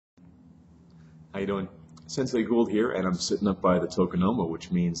How you doing? Sensei Gould here, and I'm sitting up by the Tokonoma, which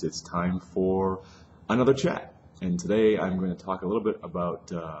means it's time for another chat. And today I'm going to talk a little bit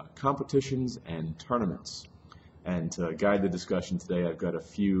about competitions and tournaments. And to guide the discussion today, I've got a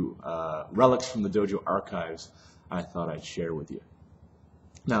few relics from the dojo archives I thought I'd share with you.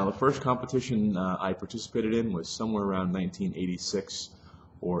 Now, the first competition I participated in was somewhere around 1986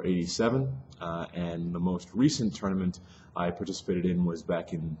 or 87, and the most recent tournament I participated in was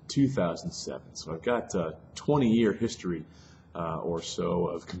back in 2007. So I've got a 20-year history or so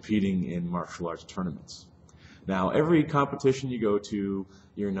of competing in martial arts tournaments. Now, every competition you go to,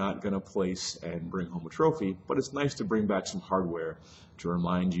 you're not going to place and bring home a trophy, but it's nice to bring back some hardware to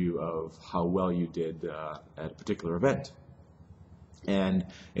remind you of how well you did at a particular event. And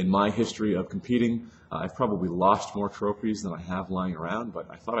in my history of competing, I've probably lost more trophies than I have lying around, but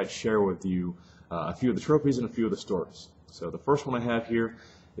I thought I'd share with you a few of the trophies and a few of the stories. So the first one I have here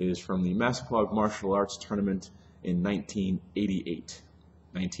is from the Massapog Martial Arts Tournament in 1988.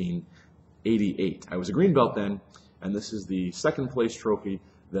 1988. I was a green belt then, and this is the second place trophy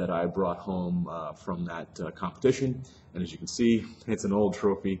that I brought home from that competition. And as you can see, it's an old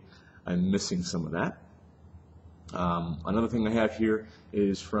trophy. I'm missing some of that. Another thing I have here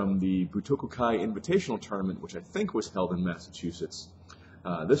is from the Butokukai Invitational Tournament, which I think was held in Massachusetts.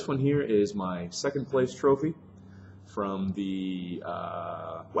 This one here is my second place trophy from the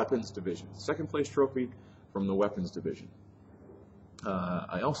weapons division. Second place trophy from the weapons division.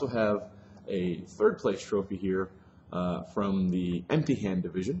 I also have a third place trophy here from the empty hand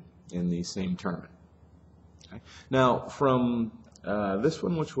division in the same tournament. Okay. Now, from this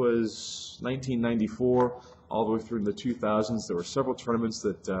one, which was 1994, all the way through the 2000s, there were several tournaments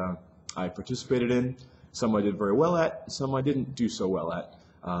that I participated in. Some I did very well at, some I didn't do so well at.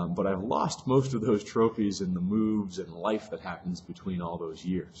 But I've lost most of those trophies in the moves and life that happens between all those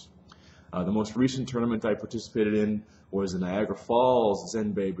years. The most recent tournament I participated in was the Niagara Falls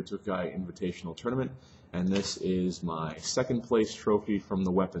ZBBKI Invitational Tournament, and this is my second place trophy from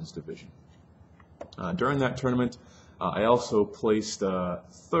the weapons division. During that tournament, I also placed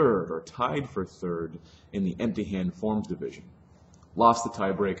third, or tied for third, in the empty hand forms division. Lost the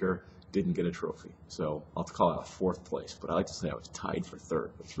tiebreaker, didn't get a trophy. So I'll call it a fourth place, but I like to say I was tied for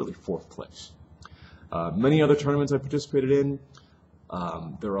third, but it's really fourth place. Many other tournaments I participated in,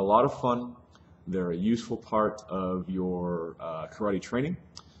 they're a lot of fun. They're a useful part of your karate training.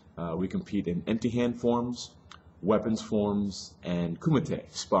 We compete in empty hand forms, weapons forms, and kumite,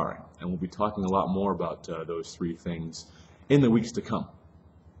 sparring. And we'll be talking a lot more about those three things in the weeks to come.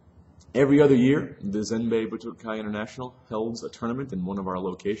 Every other year, the ZBBKI International holds a tournament in one of our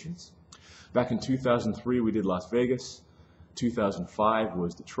locations. Back in 2003, we did Las Vegas. 2005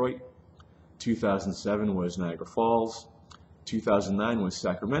 was Detroit. 2007 was Niagara Falls. 2009 was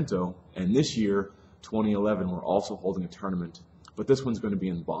Sacramento. And this year, 2011, we're also holding a tournament, but this one's going to be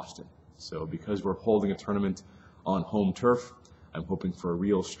in Boston. So because we're holding a tournament on home turf, I'm hoping for a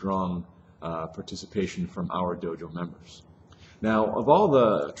real strong participation from our dojo members. Now, of all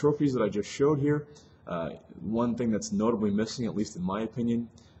the trophies that I just showed here, one thing that's notably missing, at least in my opinion,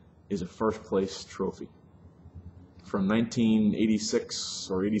 is a first place trophy. From 1986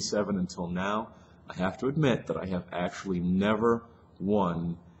 or 87 until now, I have to admit that I have actually never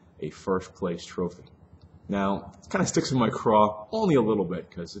won a first place trophy. Now, it kind of sticks in my craw only a little bit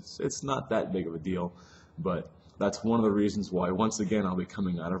because it's not that big of a deal, but that's one of the reasons why, once again, I'll be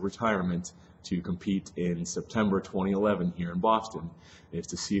coming out of retirement to compete in September 2011 here in Boston, is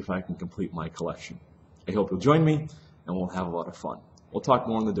to see if I can complete my collection. I hope you'll join me, and we'll have a lot of fun. We'll talk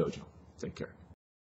more in the dojo. Take care.